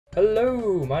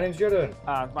Hello, my name's Jordan.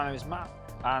 And my name is Matt,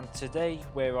 and today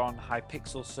we're on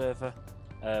Hypixel server.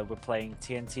 We're playing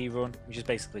TNT Run, which is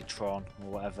basically Tron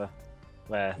or whatever.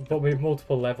 But with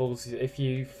multiple levels, if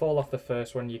you fall off the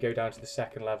first one, you go down to the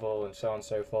second level, and so on and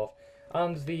so forth.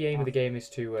 And the aim of the game is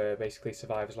to basically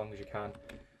survive as long as you can.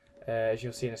 As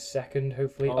you'll see in a second,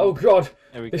 hopefully. Oh god!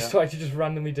 This started to just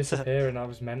randomly disappear, and I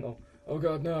was mental. Oh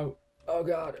god, no! Oh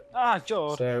god! Ah,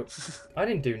 Jord! So, I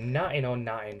didn't do natting or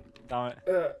natting. Damn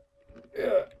it.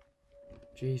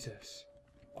 Jesus.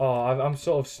 Oh, I'm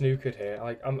sort of snookered here.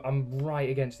 Like I'm right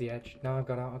against the edge. Now I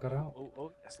got out.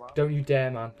 Oh, yes, lad. Don't you dare,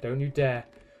 man. Don't you dare.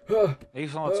 Are you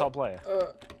on the top layer?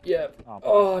 Yeah.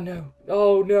 Oh no.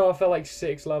 Oh no, I fell like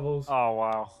 6 levels. Oh,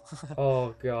 wow.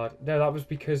 Oh god. No, that was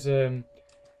because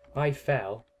I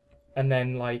fell and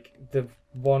then like the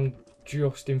one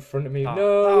just in front of me. Oh. No.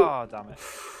 Oh, damn it.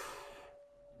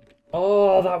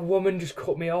 Oh, that woman just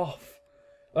cut me off.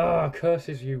 Oh,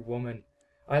 curses you, woman.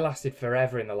 I lasted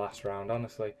forever in the last round,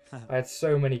 honestly. I had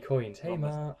so many coins. Hey,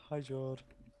 Matt. Hi, Jord.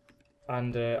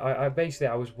 And I basically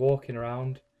I was walking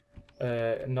around,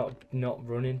 not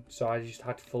running, so I just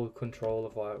had full control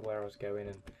of where I was going,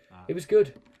 and it was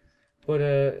good. But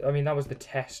I mean that was the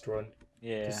test run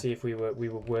to see if we were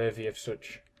worthy of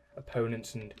such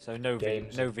opponents and so no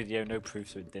games. No video, no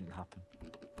proof, so it didn't happen.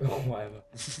 Whatever.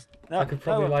 No, I could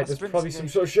probably there's probably some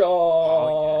sort of yes.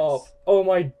 Oh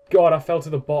my god, I fell to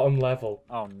the bottom level.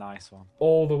 Oh, nice one.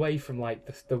 All the way from like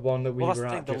the one that we were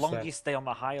at. The longer you stay on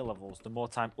the higher levels, the more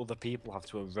time other people have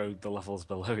to erode the levels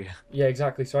below you. Yeah,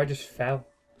 exactly. So I just fell.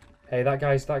 Hey, that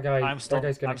guy's gonna kill me. I'm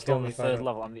still on the third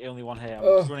level. I'm the only one here.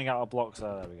 I'm just running out of blocks.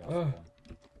 There we go.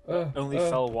 Only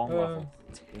fell one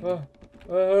level.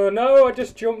 No, I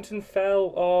just jumped and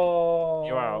fell. Oh.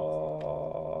 You're out.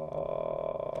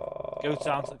 Go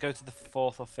to the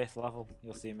 4th or 5th level.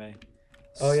 You'll see me.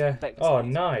 Oh yeah. Oh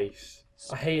nice.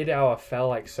 I hated how I fell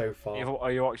like so far.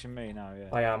 Are you watching me now? Yeah.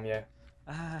 I am. Yeah.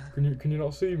 Can you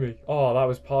not see me? Oh, that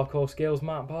was parkour skills,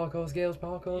 Matt. Parkour skills.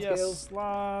 Yes,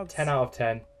 lads. 10 out of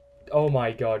 10. Oh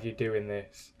my god, you're doing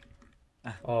this.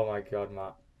 Oh my god,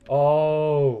 Matt.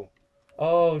 Oh.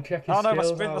 Oh, check his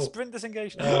skills my sprint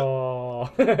disengaged.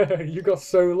 Oh, you got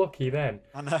so lucky then.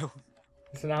 I know.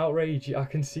 It's an outrage. I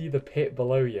can see the pit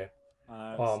below you.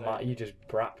 I know, oh, Matt, you just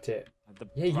brapped it.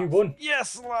 Yeah, you won.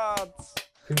 Yes, lads.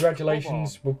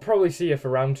 Congratulations. We'll probably see you for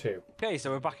round 2. Okay,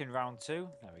 so we're back in round 2.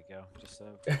 There we go. Just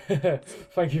so.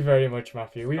 Thank you very much,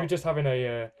 Matthew. We were just having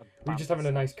a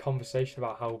nice conversation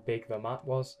about how big the map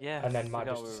was. Yeah. And then Matt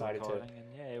just decided to. And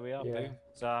yeah, here we are. Yeah. Boom.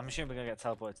 So I'm assuming we're gonna get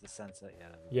teleported to the centre.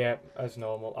 Yeah. Yeah, as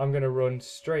normal. I'm gonna run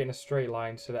straight in a straight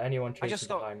line so that anyone chasing behind me is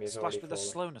already falling. I just got splashed with a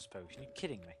slowness potion. Are you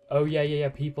kidding me? Oh yeah.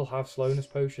 People have slowness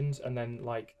potions, and then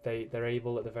like they're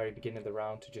able at the very beginning of the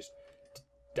round to just.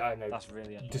 I don't know. That's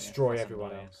really annoying. Destroy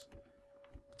everyone else.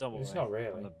 It's not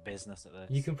really. I'm the business at this.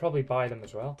 You can probably buy them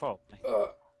as well. Probably.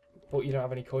 But you don't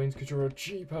have any coins because you're a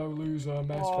cheapo loser,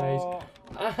 mess face.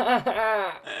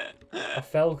 I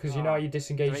fell because you know how you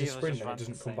disengage the sprint and it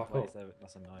doesn't come back up.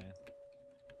 That's annoying.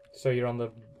 So you're on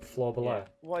the floor below. Yeah.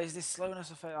 What is this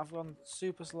slowness effect? I've gone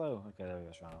super slow. Okay, there we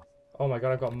go. Right. Oh my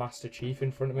god, I've got Master Chief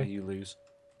in front of me. You lose.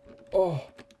 Oh.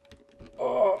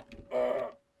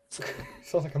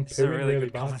 Sounds like I'm pooing really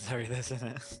bad. Commentary, this, isn't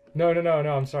it? No.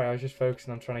 I'm sorry. I was just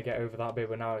focusing on trying to get over that bit,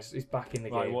 but now it's back in the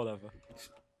game. Whatever.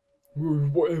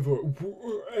 Whatever.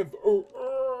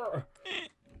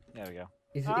 There we go.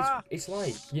 It's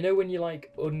like when you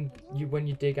like when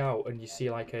you dig out and you see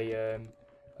like a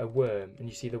worm and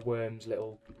you see the worm's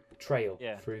little trail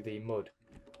through the mud.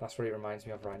 That's what it reminds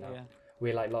me of right now. Yeah.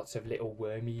 We're like lots of little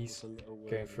wormies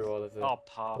going through all of the. Oh,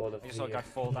 I just saw a guy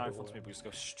fall down in front of me, but just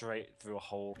go straight through a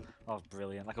hole. That was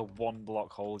brilliant. Like a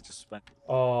 1-block hole just went.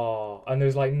 Oh, and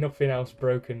there's like nothing else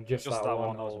broken, just that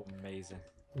one hole. That was amazing.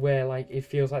 Where like it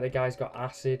feels like the guy's got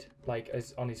acid like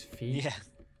as on his feet. Yeah.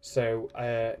 So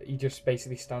he just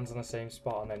basically stands on the same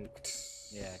spot and then.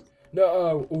 Yeah.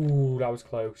 No! Ooh, that was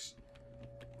close.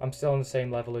 I'm still on the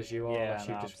same level as you are. Yeah, unless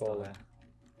you've just fallen.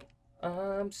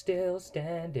 I'm still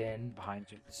standing. Behind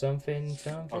you. Something.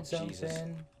 Jesus.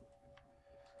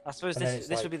 I suppose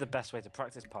this would be the best way to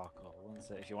practice parkour, wouldn't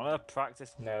it? If you want to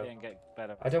practice it and get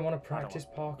better. I don't want to practice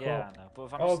parkour. Yeah, I know.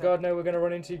 But oh god, no, we're going to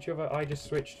run into each other. I just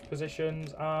switched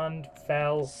positions and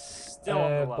fell. Still on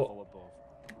the level above.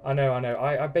 I know.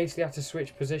 I basically had to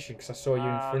switch position because I saw you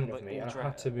in front of me and I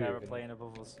had to move. Aeroplane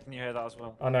above us. Can you hear that as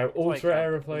well? I know. Ultra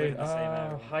aeroplane.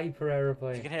 Hyper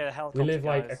aeroplane. You can hear a helicopter. We live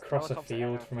like across a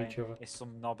field from each other. It's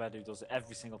some knobhead who does it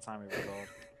every single time we record.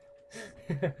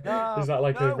 Is that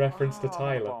like a reference to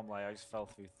Tyler? Bottom layer. I just fell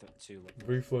through 2 layers.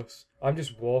 Ruthless. I'm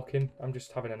just walking. I'm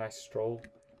just having a nice stroll.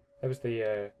 There was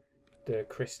the the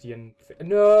Christian.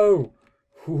 No!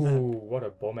 Ooh, what a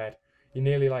bumhead. He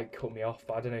nearly like cut me off,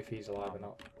 but I don't know if he's alive or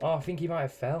not. Oh, I think he might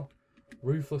have fell.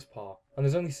 Ruthless paw. And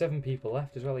there's only 7 people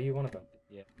left as well. Are you one of them?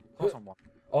 Yeah. Of course I'm one.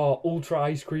 Oh, Ultra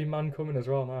Ice Cream Man coming as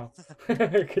well now.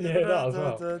 Can you hear that as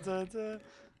well?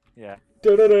 Yeah.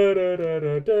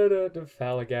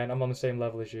 Fell again. I'm on the same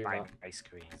level as you, Buy Matt. my ice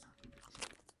cream.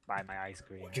 Buy my ice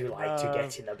cream. Would you like to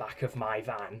get in the back of my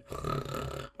van?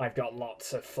 I've got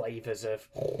lots of flavours of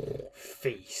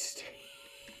feast.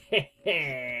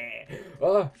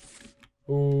 Oh,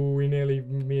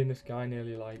 me and this guy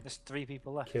nearly like There's 3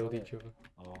 people left. killed each other.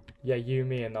 Oh. Yeah, you,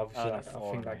 me, and obviously no, I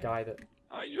 4, think that yeah. guy that.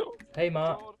 You. Hey,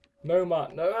 Matt. No,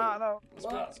 Matt. No. No.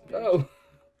 Matt, no.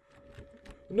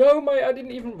 No, mate. I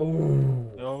didn't even. Ooh.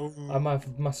 No.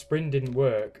 My sprint didn't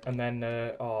work, and then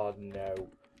oh no.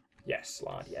 Yes,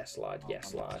 lad. Yes, lad.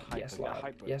 Yes, lad. Yes,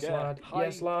 lad. Yes, lad.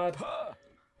 Yes, lad.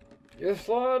 Yes,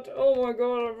 lad. Oh my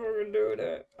god, I'm fucking doing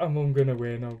it. I'm gonna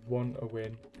win. I want a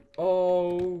win.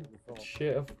 Oh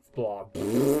shit! Blah.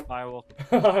 I will.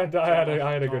 I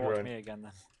had a good run. Me again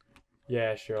then.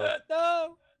 Yeah, sure.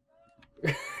 No.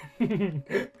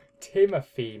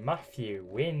 Timothy Matthew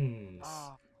wins.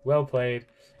 Oh. Well played.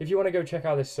 If you want to go check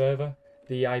out this server,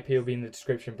 the IP will be in the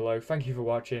description below. Thank you for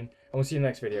watching, and we'll see you in the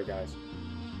next video, guys.